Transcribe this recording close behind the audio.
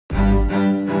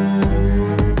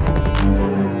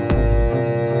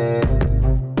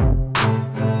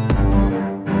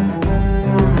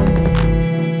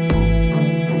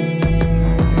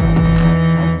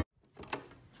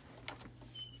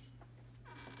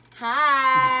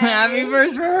Hi! Happy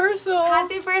first rehearsal!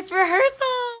 Happy first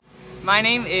rehearsal! My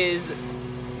name is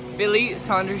Billy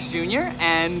Saunders Jr.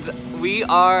 and we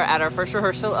are at our first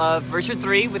rehearsal of Richard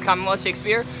III with Commonwealth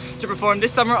Shakespeare to perform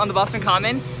this summer on the Boston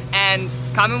Common. And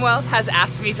Commonwealth has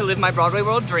asked me to live my Broadway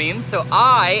world dreams, so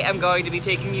I am going to be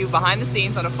taking you behind the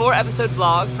scenes on a 4-episode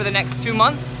vlog for the next 2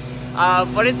 months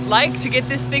of what it's like to get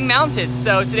this thing mounted.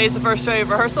 So today's the first day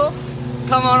of rehearsal.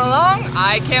 Come on along,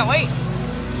 I can't wait.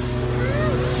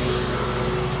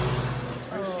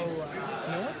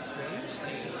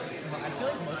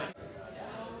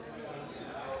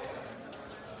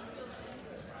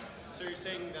 So you're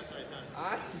saying that's what I said?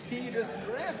 I need a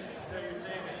script. So you're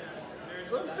saying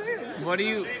That's what I'm saying.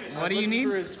 What do you need?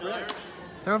 For a script.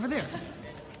 They're over there.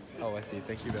 Oh, I see.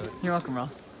 Thank you, Billy. You're welcome,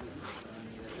 Ross.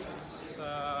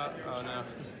 oh no.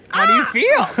 How do you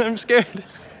feel? I'm scared.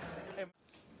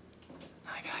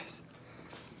 Hi guys.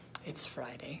 It's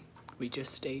Friday. We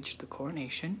just staged the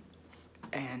coronation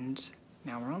and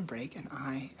now we're on break and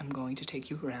I am going to take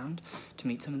you around to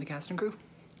meet some of the cast and crew.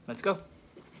 Let's go.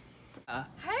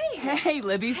 Hey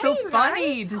Libby, so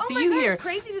funny to see you here.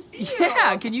 Crazy to see you.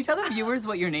 Yeah, can you tell the viewers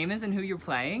what your name is and who you're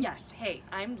playing? Yes, hey,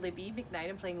 I'm Libby McKnight.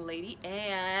 I'm playing Lady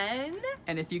Anne.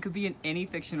 And if you could be in any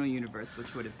fictional universe,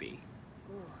 which would it be?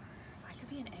 Ooh, if I could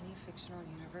be in any fictional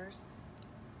universe,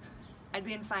 I'd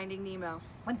be in Finding Nemo.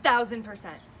 1000%.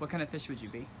 What kind of fish would you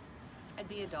be? I'd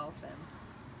be a dolphin.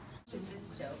 This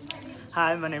is so funny.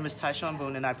 Hi, my name is Tyshawn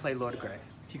Boone and I play Lord Grey.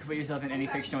 If you could put yourself in any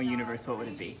fictional universe, what would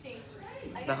it be?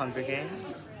 The Hunger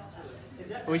Games?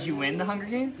 Would you win the Hunger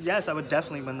Games? Yes, I would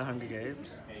definitely win the Hunger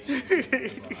Games.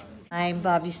 I'm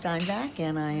Bobby Steinbach,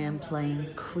 and I am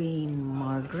playing Queen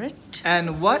Margaret.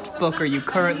 And what book are you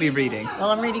currently reading?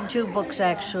 Well, I'm reading 2 books,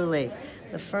 actually.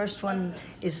 The first one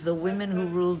is The Women Who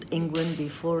Ruled England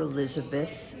Before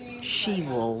Elizabeth,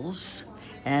 She-Wolves,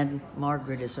 and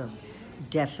Margaret is a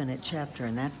definite chapter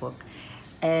in that book.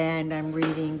 And I'm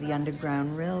reading The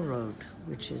Underground Railroad,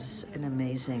 which is an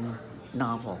amazing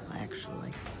novel,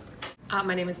 actually.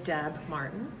 My name is Deb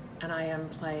Martin, and I am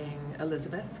playing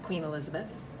Elizabeth, Queen Elizabeth.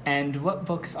 And what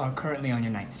books are currently on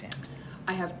your nightstand?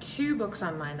 I have 2 books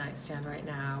on my nightstand right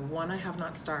now. One I have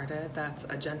not started, that's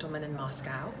A Gentleman in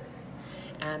Moscow.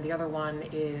 And the other one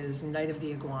is Night of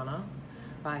the Iguana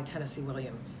by Tennessee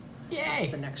Williams. Yay!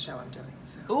 That's the next show I'm doing.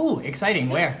 So. Ooh, exciting.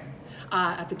 Where?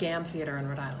 At the GAM Theater in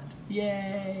Rhode Island.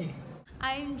 Yay!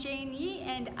 I'm Jane Yee,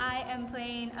 and I am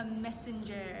playing a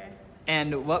messenger.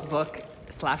 And what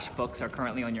book/books are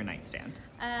currently on your nightstand?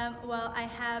 Well, I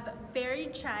have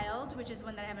Buried Child, which is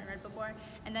one that I haven't read before,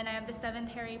 and then I have the 7th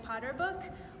Harry Potter book,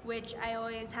 which I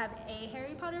always have a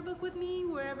Harry Potter book with me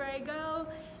wherever I go,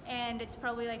 and it's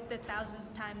probably like the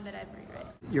 1000th time that I've reread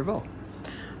it. Your role.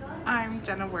 I'm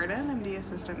Jenna Worden. I'm the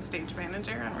assistant stage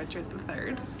manager on Richard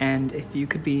III. And if you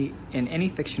could be in any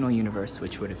fictional universe,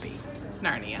 which would it be?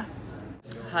 Narnia.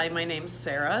 Hi, my name's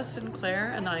Sarah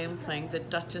Sinclair, and I am playing the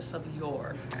Duchess of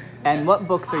York. And what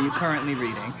books are you currently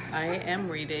reading? I am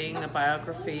reading a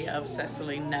biography of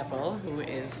Cecily Neville, who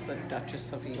is the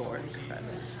Duchess of York.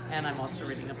 And I'm also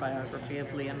reading a biography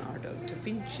of Leonardo da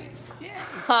Vinci.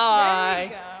 Hi! There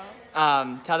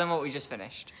you go. Tell them what we just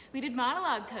finished. We did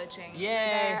monologue coaching.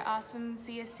 Yay! So our awesome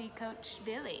CSC coach,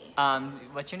 Billy.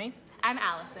 What's your name? I'm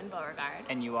Allison Beauregard.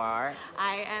 And you are?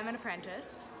 I am an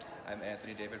apprentice. I'm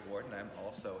Anthony David Ward, and I'm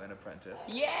also an apprentice.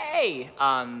 Yay!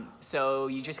 So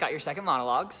you just got your second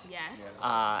monologues. Yes.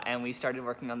 And we started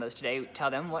working on those today. Tell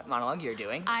them what monologue you're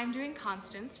doing. I'm doing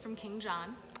Constance from King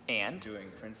John. And?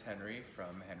 Doing Prince Henry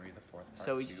from Henry IV Part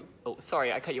So 2. Oh,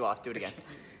 sorry, I cut you off. Do it again.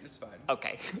 It's fine.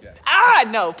 Okay. Yeah.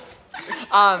 No!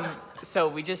 So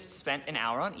we just spent an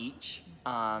hour on each,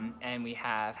 and we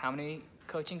have how many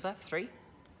coachings left? 3?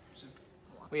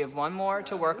 We have 1 more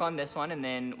to work on this one, and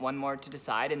then 1 more to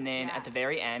decide, and then at the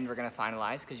very end, we're gonna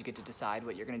finalize, because you get to decide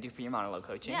what you're gonna do for your monologue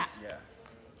coachings. Yeah. Yeah.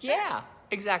 Sure. Yeah,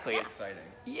 exactly. Yeah. Exciting.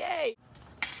 Yay!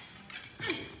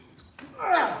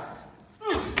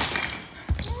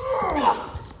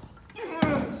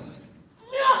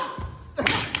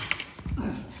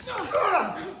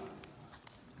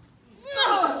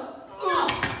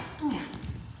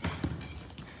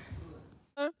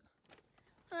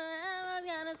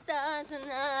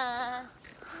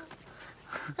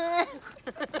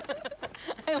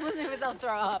 I almost made myself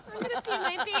throw up. I'm gonna pee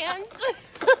my pants.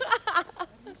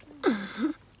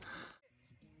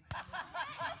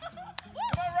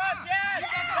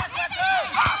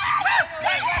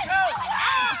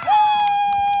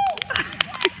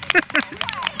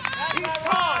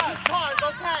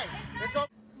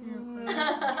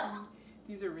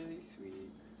 These are really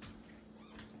sweet.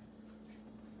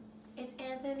 It's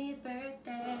Anthony's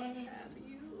birthday.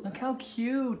 Look how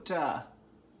cute.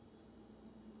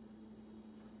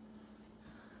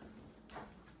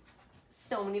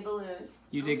 So many balloons.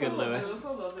 You did good, Lewis.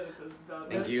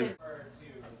 Thank you.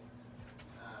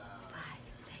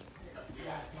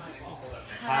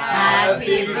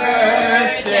 Happy birthday.